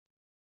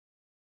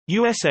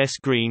USS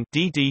Greene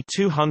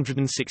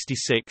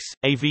DD-266,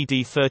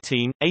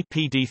 AVD-13,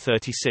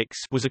 APD-36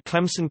 was a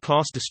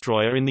Clemson-class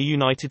destroyer in the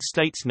United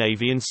States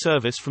Navy in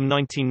service from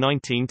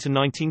 1919 to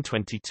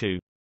 1922.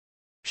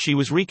 She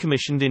was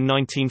recommissioned in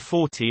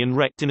 1940 and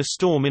wrecked in a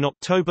storm in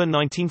October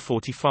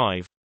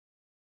 1945.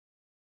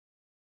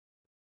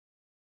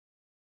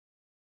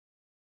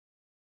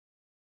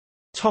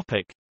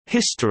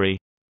 History.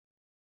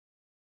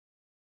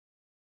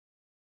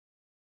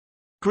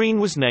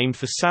 Greene was named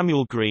for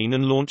Samuel Greene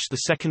and launched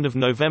 2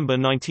 November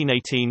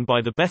 1918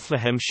 by the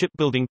Bethlehem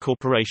Shipbuilding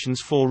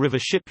Corporation's Fall River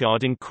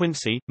Shipyard in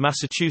Quincy,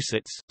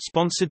 Massachusetts,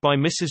 sponsored by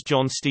Mrs.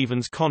 John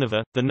Stevens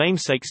Conover, the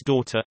namesake's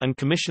daughter, and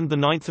commissioned 9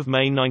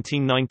 May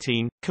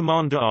 1919,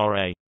 Commander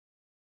R.A.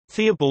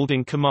 Theobald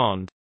in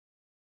command.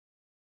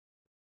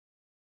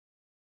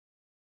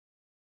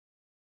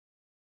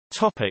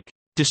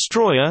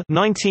 Destroyer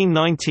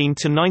 1919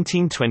 to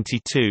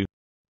 1922.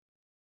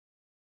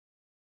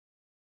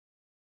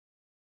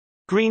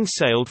 Greene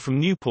sailed from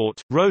Newport,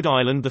 Rhode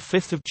Island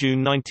 5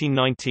 June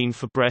 1919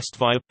 for Brest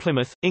via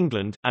Plymouth,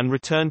 England, and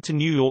returned to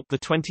New York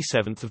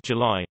 27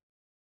 July.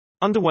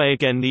 Underway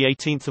again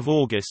 18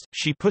 August,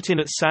 she put in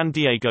at San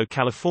Diego,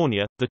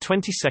 California,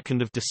 22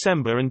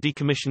 December and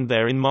decommissioned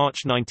there in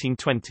March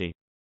 1920.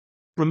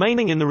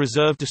 Remaining in the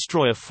reserve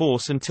destroyer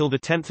force until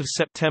 10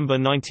 September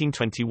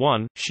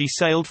 1921, she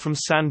sailed from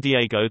San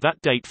Diego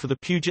that date for the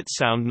Puget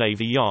Sound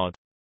Navy Yard.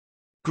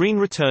 Greene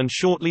returned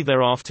shortly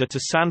thereafter to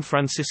San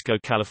Francisco,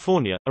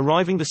 California,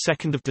 arriving 2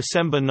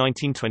 December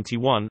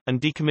 1921,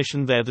 and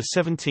decommissioned there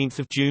 17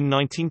 June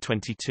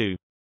 1922.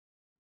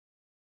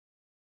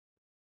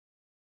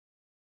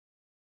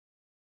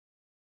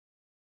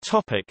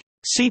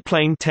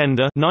 Seaplane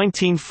tender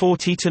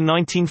 1940 to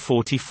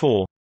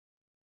 1944.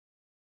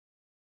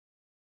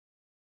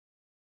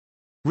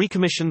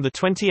 Recommissioned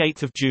 28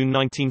 June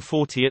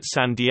 1940 at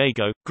San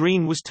Diego,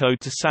 Greene was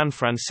towed to San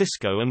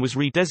Francisco and was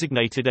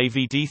redesignated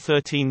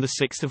AVD-13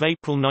 6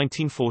 April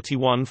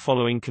 1941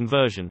 following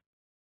conversion.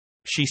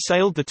 She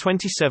sailed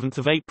 27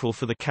 April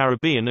for the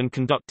Caribbean and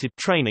conducted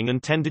training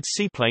and tended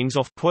seaplanes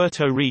off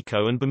Puerto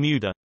Rico and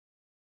Bermuda.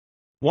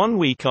 1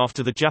 week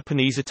after the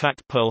Japanese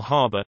attacked Pearl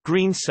Harbor,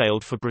 Greene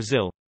sailed for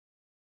Brazil.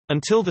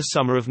 Until the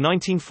summer of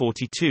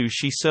 1942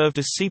 she served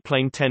as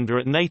seaplane tender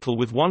at Natal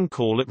with one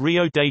call at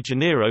Rio de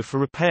Janeiro for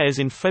repairs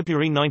in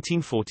February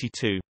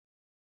 1942.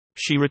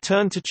 She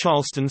returned to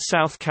Charleston,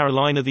 South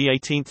Carolina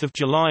 18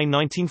 July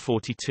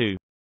 1942.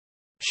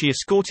 She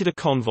escorted a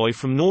convoy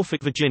from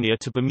Norfolk, Virginia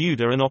to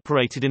Bermuda and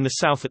operated in the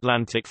South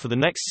Atlantic for the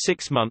next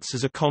 6 months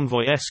as a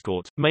convoy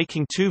escort,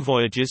 making 2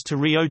 voyages to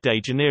Rio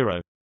de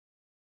Janeiro.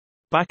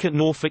 Back at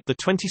Norfolk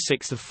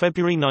 26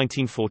 February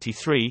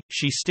 1943,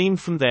 she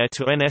steamed from there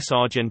to NS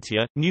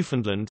Argentia,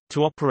 Newfoundland,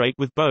 to operate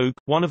with Bogue,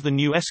 one of the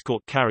new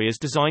escort carriers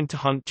designed to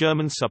hunt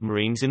German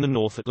submarines in the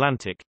North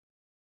Atlantic.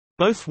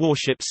 Both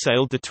warships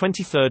sailed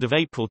 23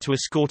 April to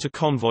escort a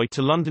convoy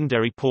to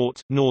Londonderry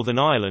Port, Northern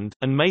Ireland,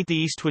 and made the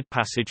eastward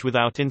passage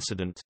without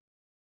incident.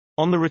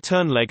 On the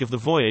return leg of the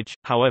voyage,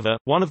 however,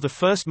 one of the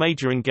first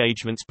major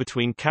engagements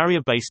between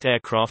carrier-based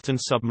aircraft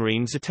and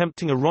submarines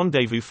attempting a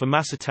rendezvous for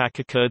mass attack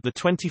occurred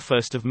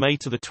 21 May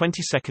to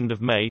 22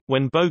 May,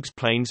 when Bogue's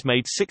planes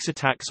made 6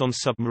 attacks on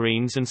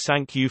submarines and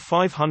sank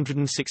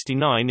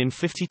U-569 in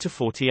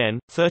 50-40 N,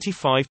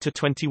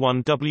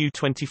 35-21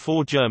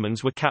 W-24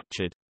 Germans were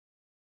captured.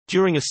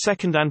 During a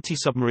second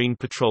anti-submarine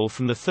patrol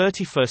from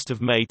 31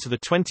 May to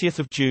 20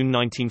 June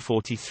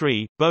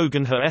 1943, Bogue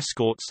and her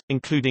escorts,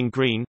 including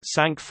Greene,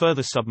 sank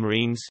further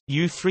submarines,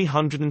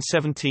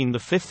 U-317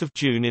 5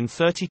 June in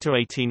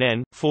 30-18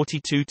 N,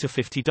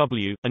 42-50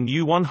 W, and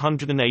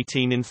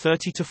U-118 in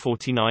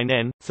 30-49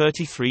 N,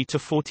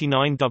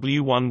 33-49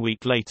 W 1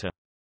 week later.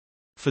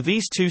 For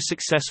these 2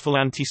 successful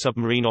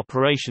anti-submarine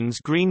operations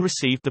Greene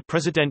received the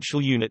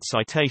Presidential Unit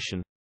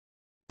Citation.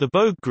 The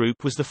Bogue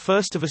Group was the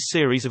first of a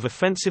series of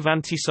offensive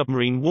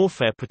anti-submarine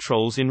warfare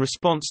patrols in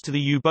response to the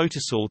U-boat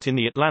assault in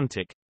the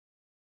Atlantic.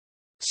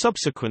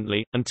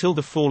 Subsequently, until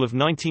the fall of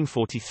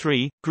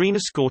 1943, Greene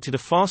escorted a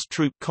fast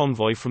troop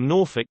convoy from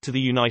Norfolk to the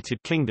United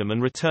Kingdom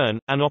and return,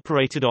 and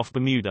operated off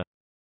Bermuda.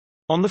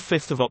 On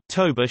 5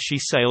 October she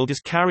sailed as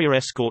carrier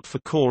escort for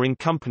Corps in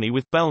company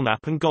with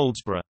Belknap and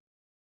Goldsborough.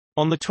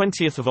 On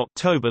 20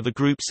 October the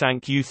group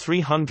sank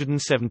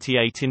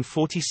U-378 in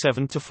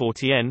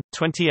 47-40 N,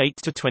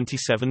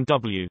 28-27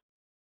 W.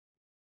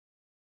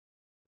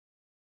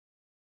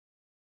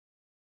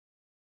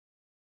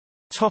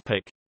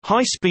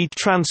 High-speed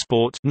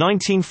transport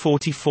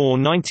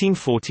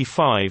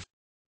 1944–1945.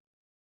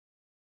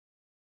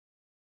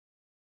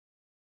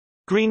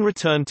 Greene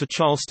returned to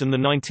Charleston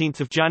 19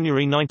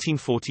 January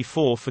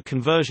 1944 for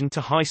conversion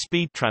to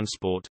high-speed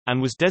transport,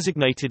 and was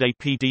designated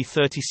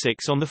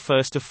APD-36 on 1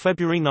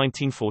 February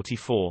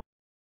 1944.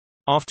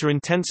 After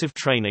intensive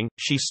training,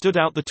 she stood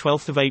out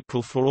 12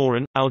 April for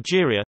Oran,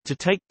 Algeria, to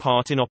take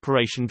part in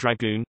Operation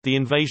Dragoon, the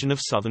invasion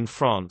of southern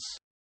France.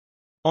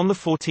 On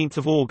 14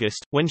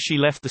 August, when she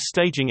left the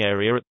staging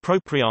area at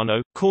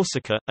Propriano,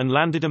 Corsica, and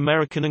landed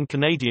American and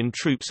Canadian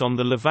troops on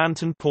the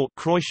Levant and Port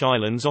Croix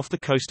Islands off the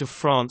coast of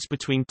France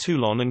between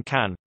Toulon and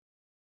Cannes.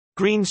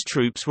 Greene's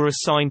troops were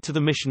assigned to the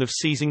mission of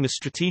seizing the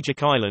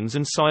strategic islands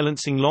and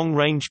silencing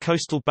long-range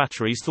coastal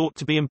batteries thought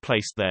to be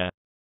emplaced there.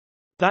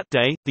 That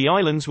day, the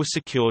islands were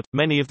secured,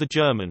 many of the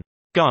German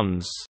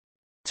guns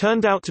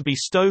turned out to be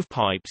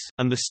stovepipes,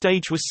 and the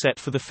stage was set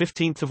for the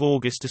 15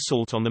 August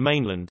assault on the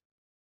mainland.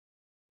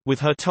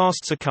 With her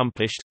tasks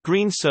accomplished,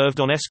 Greene served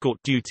on escort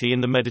duty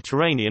in the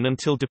Mediterranean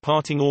until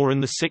departing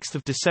Oran 6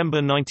 December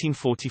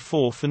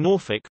 1944 for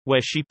Norfolk,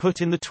 where she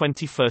put in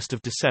 21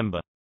 December.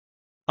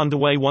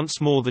 Underway once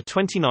more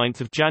 29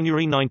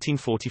 January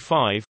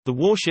 1945, the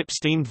warship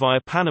steamed via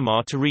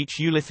Panama to reach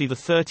Ulithi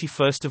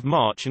 31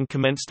 March and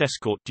commenced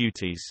escort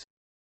duties.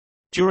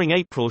 During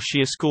April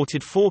she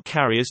escorted 4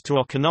 carriers to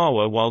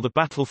Okinawa while the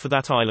battle for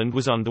that island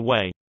was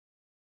underway.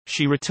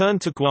 She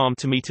returned to Guam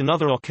to meet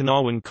another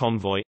Okinawan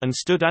convoy, and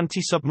stood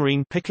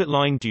anti-submarine picket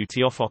line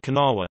duty off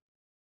Okinawa.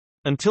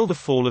 Until the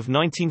fall of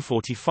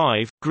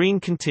 1945, Greene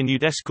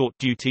continued escort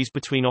duties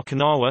between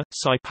Okinawa,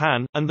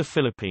 Saipan, and the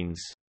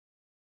Philippines.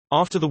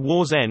 After the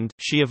war's end,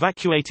 she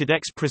evacuated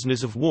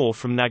ex-prisoners of war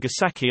from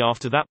Nagasaki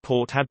after that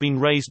port had been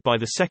razed by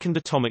the second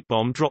atomic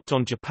bomb dropped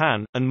on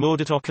Japan, and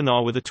moored at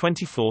Okinawa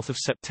 24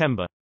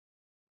 September.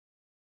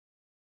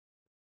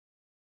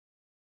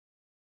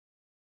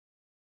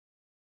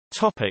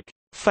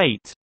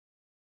 Fate.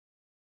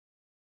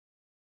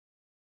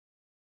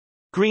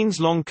 Greene's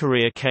long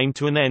career came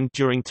to an end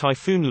during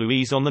Typhoon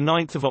Louise on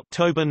 9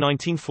 October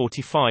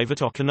 1945 at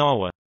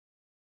Okinawa.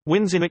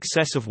 Winds in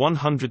excess of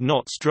 100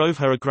 knots drove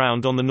her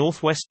aground on the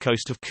northwest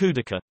coast of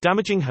Kudaka,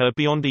 damaging her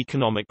beyond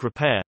economic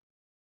repair.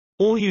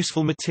 All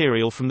useful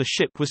material from the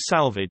ship was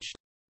salvaged.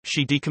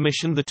 She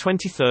decommissioned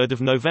 23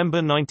 November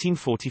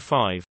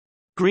 1945.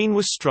 Greene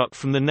was struck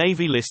from the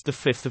Navy list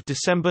 5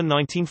 December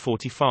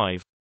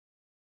 1945.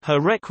 Her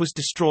wreck was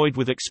destroyed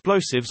with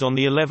explosives on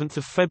 11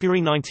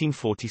 February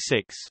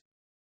 1946.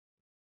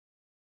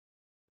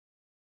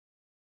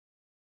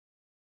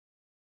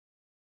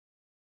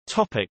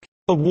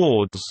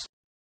 Awards.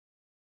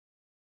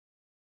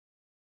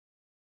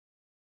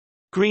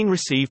 Greene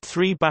received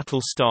 3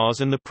 battle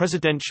stars and the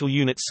Presidential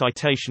Unit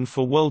Citation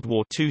for World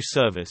War II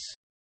service.